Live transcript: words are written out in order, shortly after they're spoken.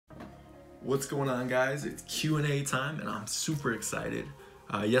What's going on, guys? It's Q&A time and I'm super excited.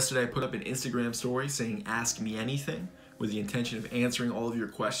 Yesterday I put up an Instagram story saying ask me anything with the intention of answering all of your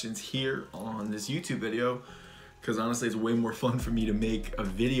questions here on this YouTube video, because honestly it's way more fun for me to make a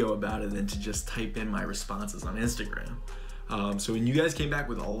video about it than to just type in my responses on Instagram. So when you guys came back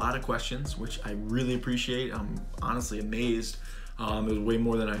with a lot of questions, which I really appreciate, I'm honestly amazed. It was way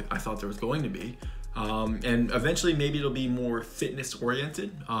more than I thought there was going to be. And eventually maybe it'll be more fitness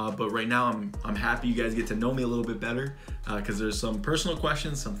oriented, but right now I'm happy you guys get to know me a little bit better, because there's some personal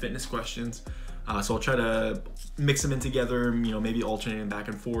questions, some fitness questions, so I'll try to mix them in together, maybe alternating back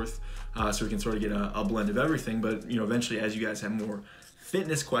and forth, so we can sort of get a blend of everything. But eventually, as you guys have more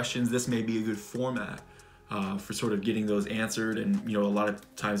fitness questions, this may be a good format for sort of getting those answered. And a lot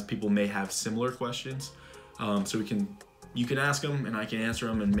of times people may have similar questions, so you can ask them and I can answer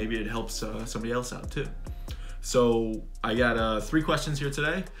them, and maybe it helps somebody else out too. So I got 3 questions here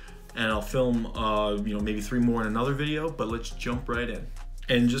today, and I'll film maybe 3 more in another video, but let's jump right in.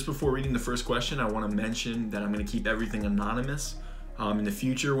 And just before reading the first question, I want to mention that I'm going to keep everything anonymous. In the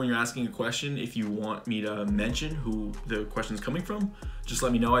future, when you're asking a question, if you want me to mention who the question is coming from, just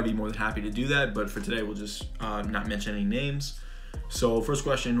let me know. I'd be more than happy to do that, but for today we'll just not mention any names. So first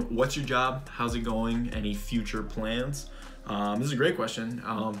question, what's your job? How's it going? Any future plans? This is a great question.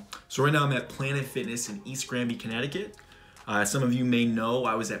 So right now I'm at Planet Fitness in East Granby, Connecticut. Some of you may know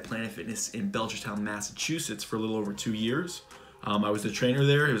I was at Planet Fitness in Belchertown, Massachusetts for a little over 2 years. I was the trainer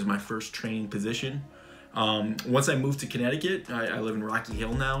there. It was my first training position. Once I moved to Connecticut, I live in Rocky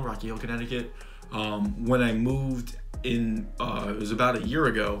Hill now, Rocky Hill, Connecticut. When I moved in, it was about a year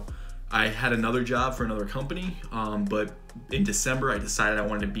ago, I had another job for another company, but in December I decided I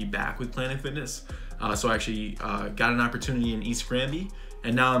wanted to be back with Planet Fitness. So I actually got an opportunity in East Granby,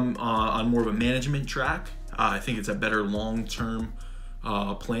 and now I'm on more of a management track. I think it's a better long-term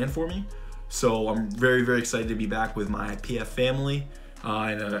plan for me. So I'm very, very excited to be back with my PF family in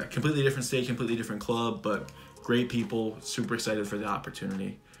a completely different state, completely different club, but great people, super excited for the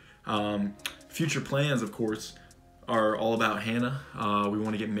opportunity. Future plans, of course, are all about Hannah. We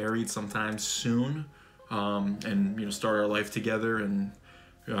want to get married sometime soon, and start our life together, and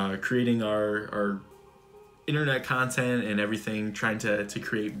creating our internet content and everything, trying to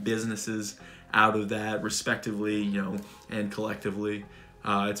create businesses out of that respectively, and collectively.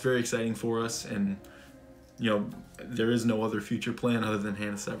 It's very exciting for us, and there is no other future plan other than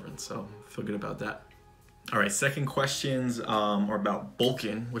Hannah Severance, so I feel good about that. All right, second questions are about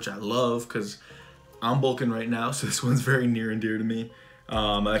bulking, which I love because I'm bulking right now, so this one's very near and dear to me.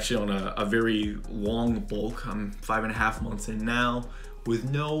 I'm actually on a very long bulk. I'm 5.5 months in now, with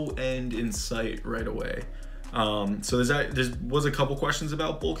no end in sight right away. So there was a couple questions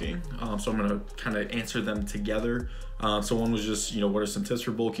about bulking, so I'm gonna kind of answer them together. So one was just, what are some tips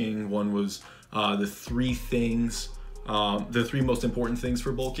for bulking? One was the 3 most important things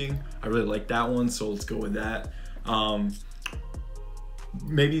for bulking. I really like that one, so let's go with that.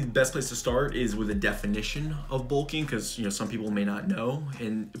 Maybe the best place to start is with a definition of bulking, because some people may not know.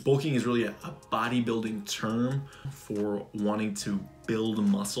 And bulking is really a bodybuilding term for wanting to build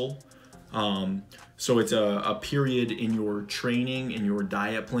muscle. So it's a period in your training and your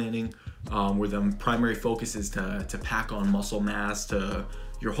diet planning where the primary focus is to pack on muscle mass to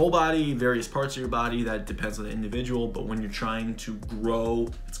your whole body, various parts of your body. That depends on the individual, but when you're trying to grow,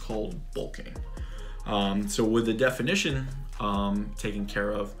 it's called bulking. So with the definition taken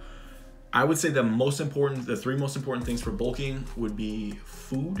care of, I would say the 3 most important things for bulking would be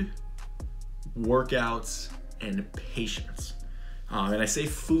food, workouts, and patience. And I say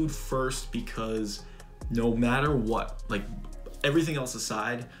food first because no matter what, like everything else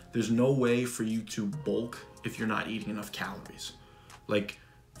aside, there's no way for you to bulk if you're not eating enough calories. Like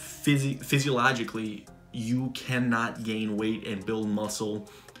physiologically, you cannot gain weight and build muscle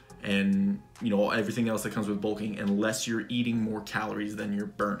and everything else that comes with bulking unless you're eating more calories than you're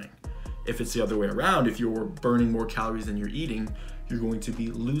burning. If it's the other way around, if you're burning more calories than you're eating, you're going to be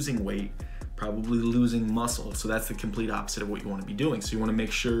losing weight, probably losing muscle. So that's the complete opposite of what you want to be doing. So you want to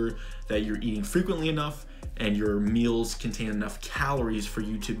make sure that you're eating frequently enough and your meals contain enough calories for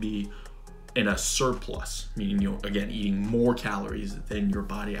you to be in a surplus, meaning again eating more calories than your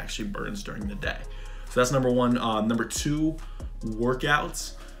body actually burns during the day. So that's number 1. Number 2,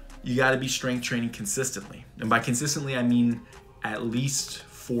 workouts. You got to be strength training consistently, and by consistently I mean at least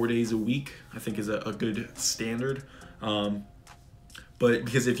 4 days a week. I think is a good standard. But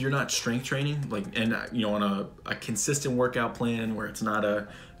because if you're not strength training, on a consistent workout plan where it's not a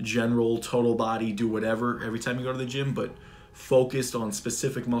general total body, do whatever every time you go to the gym, but focused on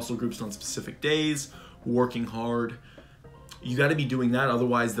specific muscle groups on specific days, working hard, you got to be doing that.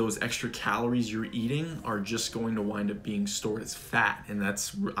 Otherwise, those extra calories you're eating are just going to wind up being stored as fat. And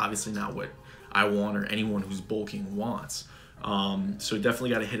that's obviously not what I want or anyone who's bulking wants. So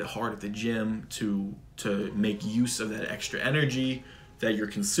definitely got to hit it hard at the gym to make use of that extra energy that you're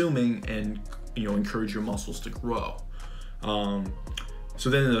consuming and, you know, encourage your muscles to grow. So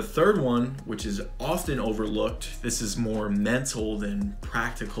then the third one, which is often overlooked, this is more mental than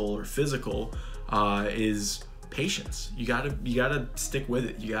practical or physical, is patience. You gotta stick with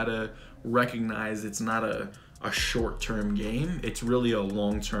it. You gotta recognize it's not a short-term game. It's really a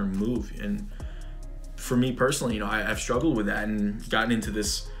long-term move. And for me personally, you know, I've struggled with that and gotten into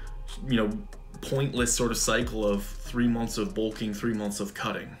this, you know, pointless sort of cycle of 3 months of bulking, 3 months of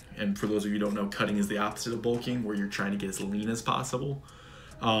cutting. And for those of you who don't know, cutting is the opposite of bulking, where you're trying to get as lean as possible.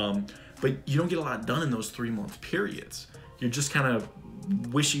 But you don't get a lot done in those 3 month periods. You're just kind of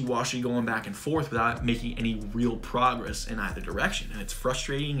wishy-washy going back and forth without making any real progress in either direction. And it's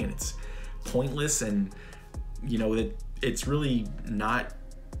frustrating and it's pointless, and you know, it's really not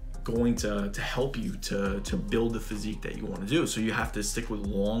going to help you to build the physique that you want to do. So you have to stick with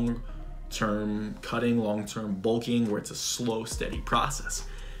long-term cutting, long-term bulking, where it's a slow, steady process.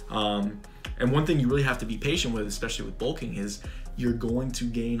 And one thing you really have to be patient with, especially with bulking, is you're going to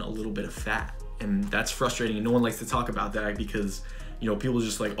gain a little bit of fat. And that's frustrating, and no one likes to talk about that because, you know, people are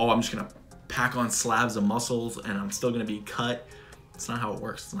just like, oh, I'm just gonna pack on slabs of muscles and I'm still gonna be cut. It's not how it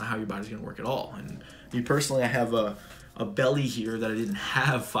works. It's not how your body's gonna work at all. And me personally, I have a belly here that I didn't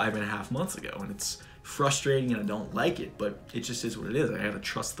have 5.5 months ago, and it's frustrating and I don't like it, but it just is what it is. I gotta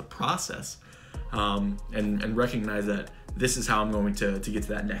trust the process, and recognize that this is how I'm going to get to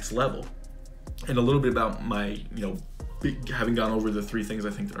that next level. And a little bit about my, you know, having gone over the 3 things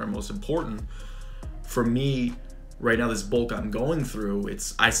I think that are most important for me right now, this bulk I'm going through,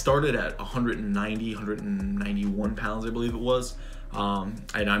 I started at 191 pounds, I believe it was, and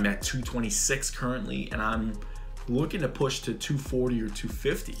I'm at 226 currently, and I'm looking to push to 240 or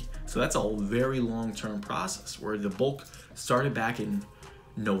 250. So that's a very long-term process, where the bulk started back in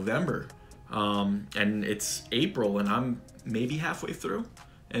November, and it's April, and I'm maybe halfway through.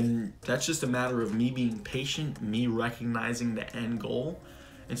 And that's just a matter of me being patient, me recognizing the end goal,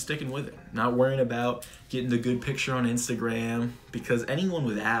 and sticking with it. Not worrying about getting the good picture on Instagram, because anyone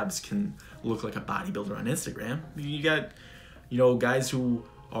with abs can look like a bodybuilder on Instagram. You got, you know, guys who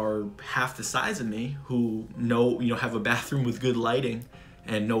are half the size of me who know, you know, have a bathroom with good lighting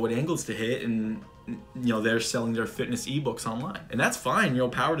and know what angles to hit, and, you know, they're selling their fitness ebooks online. And that's fine, you know,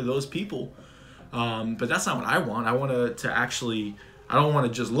 power to those people. But that's not what I want. I want to actually, I don't want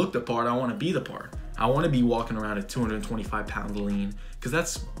to just look the part, I want to be the part. I want to be walking around at 225 pounds lean, because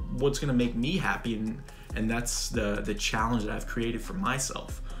that's what's going to make me happy, and that's the challenge that I've created for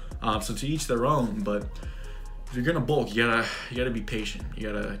myself. So to each their own, but if you're going to bulk, you gotta be patient.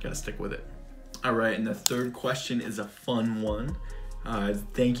 You gotta stick with it. All right, and the third question is a fun one.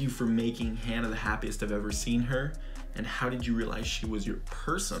 Thank you for making Hannah the happiest I've ever seen her, and how did you realize she was your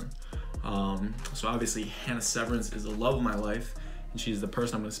person? So obviously Hannah Severance is the love of my life, and she's the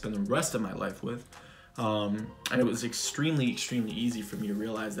person I'm going to spend the rest of my life with. And it was extremely, extremely easy for me to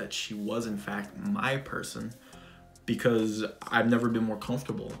realize that she was in fact my person, because I've never been more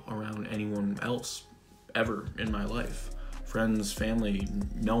comfortable around anyone else ever in my life. Friends, family,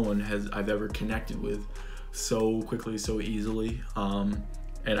 no one I've ever connected with so quickly, so easily.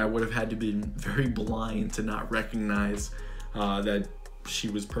 And I would have had to be very blind to not recognize that she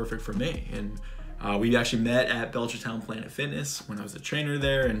was perfect for me. And we actually met at Belchertown Planet Fitness when I was a trainer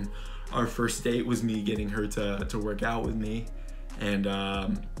there, and our first date was me getting her to work out with me. And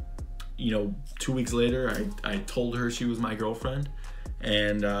you know, 2 weeks later, I told her she was my girlfriend,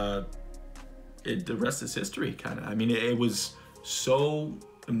 and the rest is history, kind of. I mean, it was so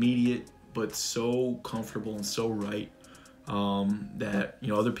immediate, but so comfortable and so right, that, you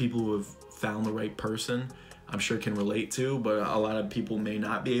know, other people who have found the right person, I'm sure can relate to, but a lot of people may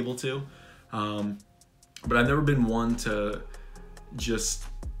not be able to. But I've never been one to just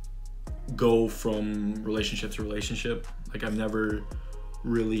go from relationship to relationship. Like, I've never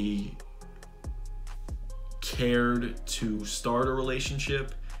really cared to start a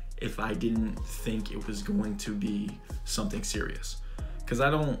relationship if I didn't think it was going to be something serious. Because I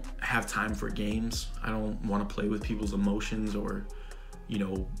don't have time for games. I don't want to play with people's emotions, or, you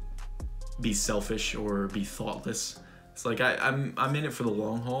know, be selfish or be thoughtless. It's like I'm in it for the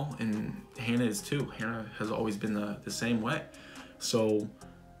long haul, and Hannah is too. Hannah has always been the same way. So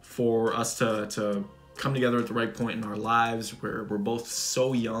for us to come together at the right point in our lives, where we're both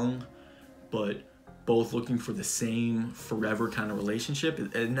so young, but both looking for the same forever kind of relationship,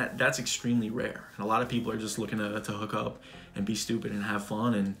 and that's extremely rare. And a lot of people are just looking to hook up and be stupid and have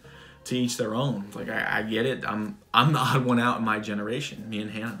fun, and to each their own. Like, I get it. I'm the odd one out in my generation. Me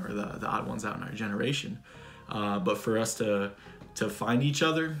and Hannah are the odd ones out in our generation. But for us to find each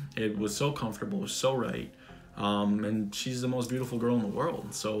other, it was so comfortable, it was so right. And she's the most beautiful girl in the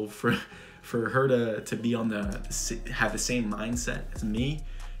world. So for her to be on have the same mindset as me,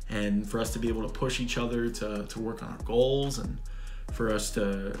 and for us to be able to push each other to work on our goals, and for us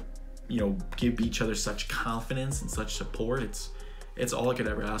to, give each other such confidence and such support, it's all I could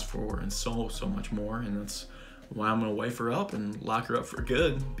ever ask for, and so much more. And that's why I'm gonna wife her up and lock her up for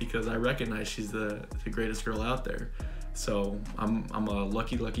good, because I recognize she's the greatest girl out there. So I'm a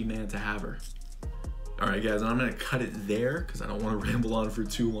lucky man to have her. All right, guys, I'm gonna cut it there because I don't want to ramble on for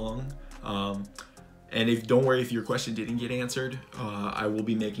too long. And don't worry if your question didn't get answered. I will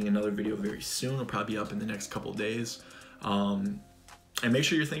be making another video very soon. It'll probably be up in the next couple days. And make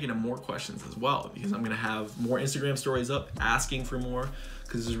sure you're thinking of more questions as well, because I'm gonna have more Instagram stories up asking for more,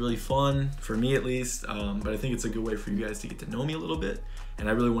 because this is really fun, for me at least. But I think it's a good way for you guys to get to know me a little bit, and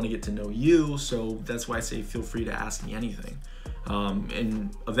I really want to get to know you, so that's why I say feel free to ask me anything.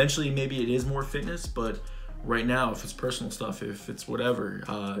 And eventually maybe it is more fitness, but right now, if it's personal stuff, if it's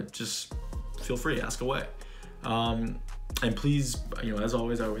whatever, just feel free, ask away. And please, as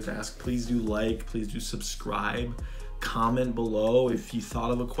always, I always ask, please do like, please do subscribe, comment below if you thought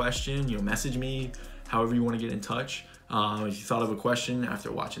of a question, message me, however you want to get in touch. If you thought of a question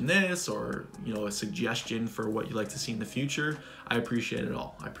after watching this, or a suggestion for what you'd like to see in the future, I appreciate it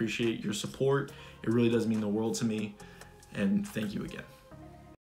all. I appreciate your support. It really does mean the world to me, and thank you again.